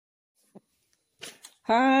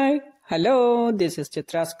Hi, hello, this is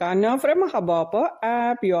Chitra Skanya from Hubhopper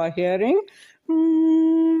app. You are hearing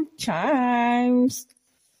chimes.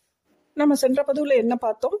 நம்ம சென்ற பதிவுல என்ன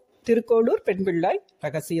பார்த்தோம்? திருக்கோளூர் பெண் பிள்ளை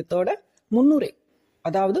ரகசியத்தோட முன்னுரை,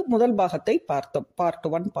 அதாவது முதல் பாகத்தை பார்த்தோம். பார்ட்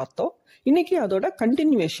 1 பார்த்தோம். இன்னைக்கு அதோட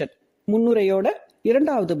கண்டினியூவேஷன், முன்னுரையோட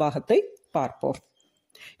இரண்டாவது பாகத்தை பார்ப்போம்.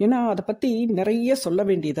 ஏன்னா அதை பத்தி நிறைய சொல்ல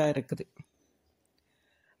வேண்டியதா இருக்குது.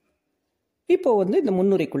 இப்போ இந்த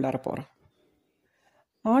முன்னுரைக்குள்ளார போறோம்.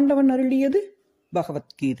 ஆண்டவன் அருளியது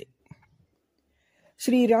பகவத்கீதை.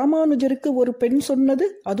 ஸ்ரீ ராமானுஜருக்கு ஒரு பெண் சொன்னது,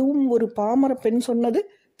 அதுவும் ஒரு பாமர பெண் சொன்னது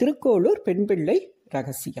திருக்கோளூர் பெண் பிள்ளை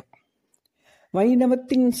ரகசியம்.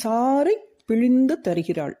 வைணவத்தின் சாறை பிழிந்து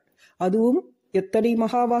தருகிறாள், அதுவும் எத்தனை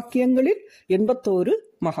மகா வாக்கியங்களில்? 81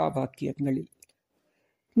 மகா வாக்கியங்களில்.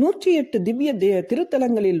 108 திவ்ய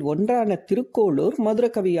திருத்தலங்களில் ஒன்றான திருக்கோளூர்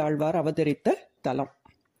மதுரகவி ஆழ்வார் அவதரித்த தலம்.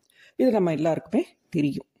 இது நம்ம எல்லாருக்குமே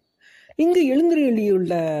தெரியும். இங்கு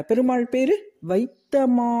எழுந்தருளியுள்ள பெருமாள் பேரு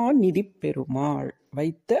வைத்தமாநிதி பெருமாள்.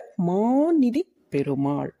 வைத்தமாநிதி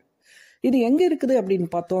பெருமாள் இது எங்க இருக்குது அப்படின்னு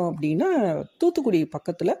பார்த்தோம் அப்படின்னா, தூத்துக்குடி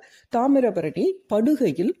பக்கத்துல தாமிரபரணி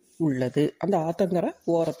படுகையில் உள்ளது. அந்த ஆத்தங்கர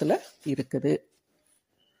ஓரத்துல இருக்குது.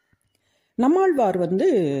 நம்மாழ்வார்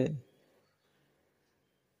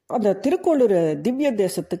அந்த திருக்கோளூர் திவ்ய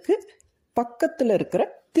தேசத்துக்கு பக்கத்துல இருக்கிற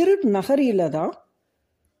திருநகரியில தான்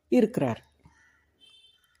இருக்கிறார்.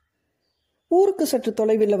 ஊருக்கு சற்று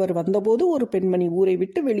தொலைவில் அவர் வந்தபோது ஒரு பெண்மணி ஊரை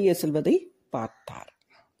விட்டு வெளியே செல்வதை பார்த்தார்.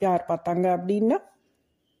 யார் பார்த்தாங்க அப்படின்னா,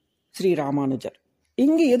 ஸ்ரீ ராமானுஜர்.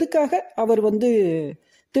 இங்கு எதுக்காக அவர்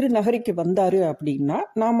திருநகரிக்கு வந்தாரு அப்படின்னா,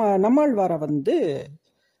 நம்மாழ்வாரை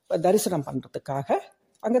தரிசனம் பண்றதுக்காக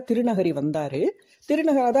அங்க திருநகரி வந்தாரு.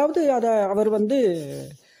 திருநகர் அதாவது அவர்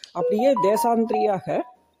அப்படியே தேசாந்திரியாக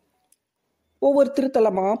ஒவ்வொரு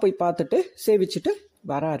திருத்தலமா போய் பார்த்துட்டு சேவிச்சுட்டு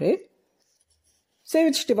வராரு.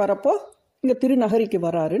 சேவிச்சுட்டு வரப்போ இங்க திருநகரிக்கு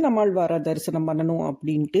வராரு, நம்மாழ்வார தரிசனம் பண்ணணும்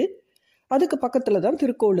அப்படின்ட்டு. அதுக்கு பக்கத்துல தான்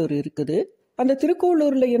திருக்கோளூர் இருக்குது. அந்த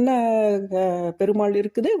திருக்கோளூர்ல என்ன பெருமாள்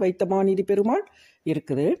இருக்குது? வைத்தமாநிதி பெருமாள்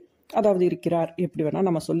இருக்குது. அதாவது இருக்கிறார், எப்படி வேணா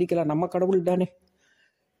நம்ம சொல்லிக்கலாம், நம்ம கடவுள் தானே.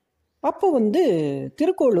 அப்போ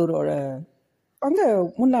திருக்கோளூரோட அங்க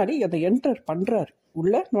முன்னாடி அதை என்டர் பண்றாரு,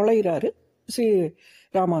 உள்ள நுழையிறாரு ஸ்ரீ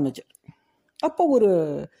ராமானுஜர். அப்போ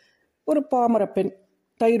ஒரு பாமர பெண்,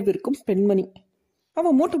 தயிர் விற்கும் பெண்மணி,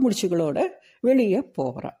 அவன் மூட்டை முடிச்சுகளோட வெளியே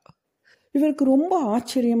போகிறா. இவருக்கு ரொம்ப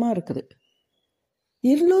ஆச்சரியமா இருக்குது.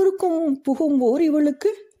 எல்லோருக்கும் புகும் ஊர் இவளுக்கு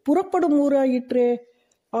புறப்படும் ஊராயிற்றே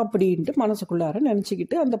அப்படின்ட்டு மனசுக்குள்ளார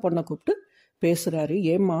நினைச்சுக்கிட்டு அந்த பொண்ணை கூப்பிட்டு பேசுறாரு.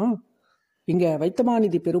 ஏம்மா, இங்க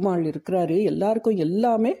வைத்தமாநிதி பெருமாள் இருக்கிறாரு, எல்லாருக்கும்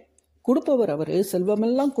எல்லாமே கொடுப்பவர், அவரு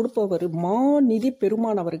செல்வமெல்லாம் கொடுப்பவர், நிதி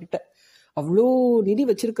பெருமான். அவர்கிட்ட அவ்வளோ நிதி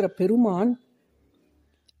வச்சிருக்கிற பெருமான்.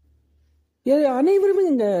 அனைவரும்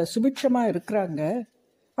இங்க சுபிட்சமா இருக்கிறாங்க.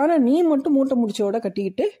 ஆனா நீ மட்டும் மூட்டை முடிச்சோட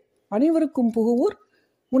கட்டிக்கிட்டு அனைவருக்கும் புகுவூர்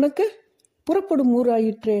உனக்கு புறப்படும் ஊர்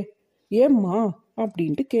ஆயிற்றே, ஏம்மா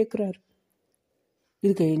அப்படின்ட்டு கேக்குறாரு.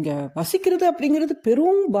 இதுக்கு இங்க வசிக்கிறது அப்படிங்கிறது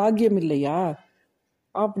பெரும் பாக்கியம் இல்லையா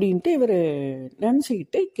அப்படின்ட்டு இவரு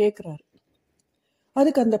நினைச்சுக்கிட்டு கேக்குறாரு.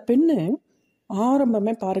 அதுக்கு அந்த பெண்ணு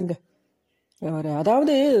ஆரம்பமே பாருங்க,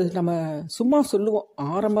 அதாவது நம்ம சும்மா சொல்லுவோம்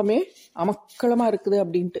ஆரம்பமே அமக்களமா இருக்குது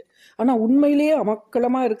அப்படின்ட்டு. ஆனா உண்மையிலேயே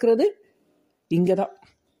அமக்களமா இருக்கிறது இங்கதான்.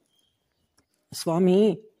 சுவாமி,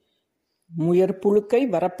 முயற்புழுக்கை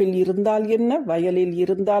வரப்பில் இருந்தால் என்ன, வயலில்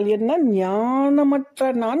இருந்தால் என்ன,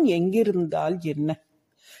 ஞானமற்ற நான் எங்கிருந்தால் என்ன.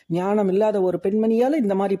 ஞானம் இல்லாத ஒரு பெண்மணியால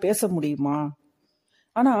இந்த மாதிரி பேச முடியுமா?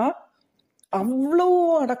 ஆனா அவ்வளோ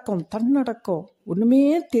அடக்கம், தன்னடக்கம், ஒண்ணுமே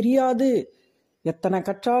தெரியாது, எத்தனை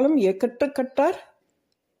கற்றாலும் ஏக்கற்ற கற்றார்.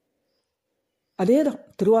 அதேதான்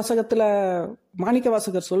திருவாசகத்துல மாணிக்க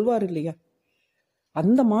வாசகர் சொல்வார் இல்லையா,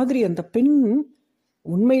 அந்த மாதிரி அந்த பெண்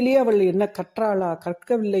உண்மையிலேயே அவள் என்ன கற்றாளா,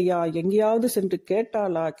 கற்கவில்லையா, எங்கேயாவது சென்று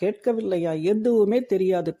கேட்டாளா, கேட்கவில்லையா, எதுவுமே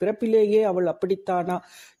தெரியாது. பிறப்பிலேயே அவள் அப்படித்தானா,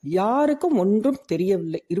 யாருக்கும் ஒன்றும்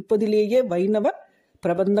தெரியவில்லை. இருப்பதிலேயே வைணவ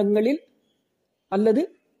பிரபந்தங்களில் அல்லது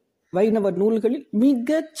வைணவ நூல்களில்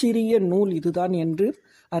மிக சிறிய நூல் இதுதான் என்று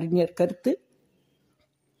அறிஞர் கருத்து.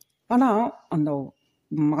 ஆனா அந்த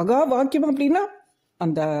மகா வாக்கியம் அப்படின்னா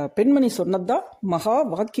அந்த பெண்மணி சொன்னதுதான் மகா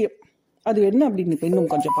வாக்கியம். அது என்ன அப்படின்னு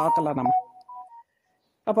இன்னும் கொஞ்சம் பார்க்கலாம் நம்ம.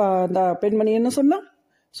 அப்ப அந்த பெண்மணி என்ன சொன்னா,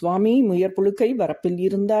 சுவாமி, முயற்புழுக்கை வரப்பில்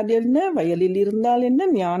இருந்தால் என்ன, வயலில் இருந்தால் என்ன,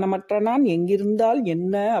 ஞானமற்ற நான் எங்கிருந்தால்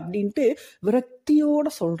என்ன அப்படின்ட்டு விரக்தியோட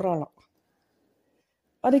சொல்றாளாம்.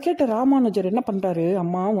 அதை கேட்ட ராமானுஜர் என்ன பண்றாரு,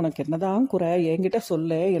 அம்மா உனக்கு என்னதான் குறை, என்கிட்ட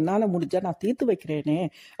சொல்ல, என்னால முடிஞ்சா நான் தீர்த்து வைக்கிறேனே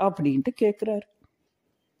அப்படின்ட்டு கேட்கிறாரு.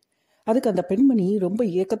 அதுக்கு அந்த பெண்மணி ரொம்ப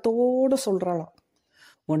ஏக்கத்தோட சொல்றாளாம்,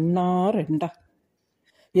 1 2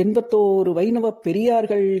 81 வைணவ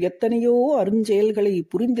பெரியார்கள் எத்தனையோ அருஞ்செயல்களை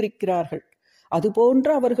புரிந்திருக்கிறார்கள். அது போன்ற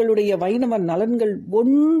அவர்களுடைய வைணவ நலன்கள்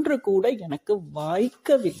ஒன்று கூட எனக்கு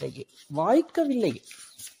வாய்க்கவில்லையே.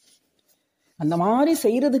 அந்த மாதிரி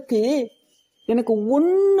செய்யறதுக்கு எனக்கு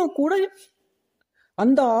ஒண்ணு கூட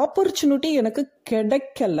அந்த ஆப்பர்ச்சுனிட்டி எனக்கு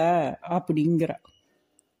கிடைக்கல அப்படிங்கிற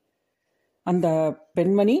அந்த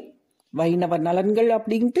பெண்மணி வைணவ நலன்கள்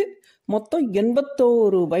அப்படின்ட்டு மொத்தம்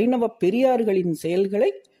 81 வைணவ பெரியார்களின் செயல்களை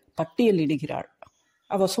பட்டியலிடுகிறாள்.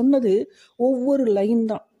 அவ சொன்னது ஒவ்வொரு லைன்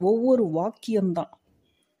தான், ஒவ்வொரு வாக்கியம்தான்.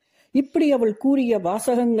 இப்படி அவள் கூறிய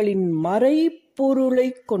வாசகங்களின் மறைப்பொருளை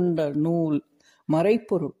கொண்ட நூல்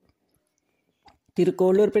மறைப்பொருள்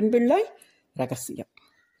திருக்கோளூர் பெண் பிள்ளாய் ரகசியம்.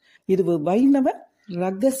 இது வைணவ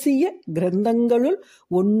ரகசிய கிரந்தங்களுள்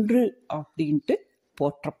ஒன்று அப்படின்ட்டு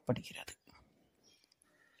போற்றப்படுகிறது.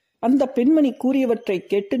 அந்த பெண்மணி கூறியவற்றை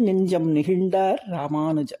கேட்டு நெஞ்சம் நெகிழ்ந்தார்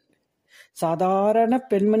ராமானுஜர். சாதாரண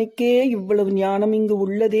பெண்மணிக்கே இவ்வளவு ஞானம் இங்கு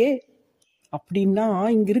உள்ளதே அப்படின்னா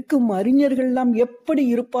இங்கு இருக்கும் அறிஞர்கள் எல்லாம் எப்படி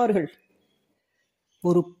இருப்பார்கள்?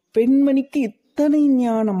 ஒரு பெண்மணிக்கு இத்தனை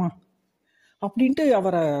ஞானமா அப்படின்ட்டு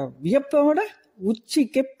அவரை வியப்போட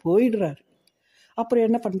உச்சிக்கே போயிடுறாரு. அப்புறம்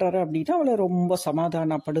என்ன பண்றாரு அப்படின்னா அவளை ரொம்ப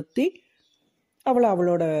சமாதானப்படுத்தி அவளை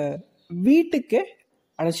அவளோட வீட்டுக்கே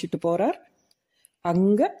அழைச்சிட்டு போறார்.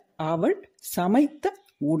 அங்க அவள் சமைத்த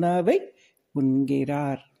உணவை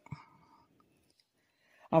உண்கிறார்.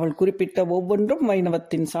 அவள் குறிப்பிட்ட ஒவ்வொன்றும்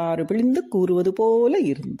வைணவத்தின் சாறு பிழிந்து கூறுவது போல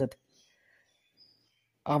இருந்தது.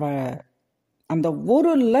 அவ அந்த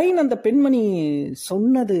ஒரு லைன் அந்த பெண்மணி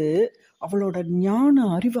சொன்னது அவளோட ஞான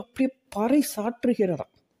அறிவு அப்படியே பறை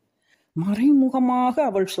சாற்றுகிறதாம். மறைமுகமாக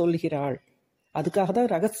அவள் சொல்கிறாள். அதுக்காக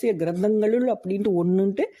தான் ரகசிய கிரந்தங்களுள் அப்படின்ட்டு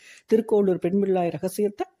ஒண்ணுன்ட்டு திருக்கோளூர் பெண் பிள்ளாய்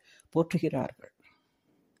ரகசியத்தை போற்றுகிறார்கள்.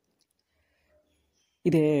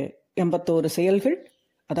 இது 81 செயல்கள்,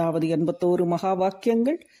 அதாவது 81 மகா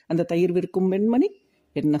வாக்கியங்கள். அந்த தயிர் விற்கும் பெண்மணி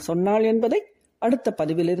என்ன சொன்னாள் என்பதை அடுத்த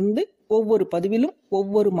பதிவிலிருந்து ஒவ்வொரு பதிவிலும்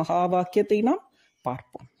ஒவ்வொரு மகா வாக்கியத்தை நாம்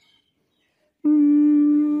பார்ப்போம்.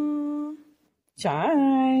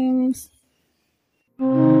 Chimes.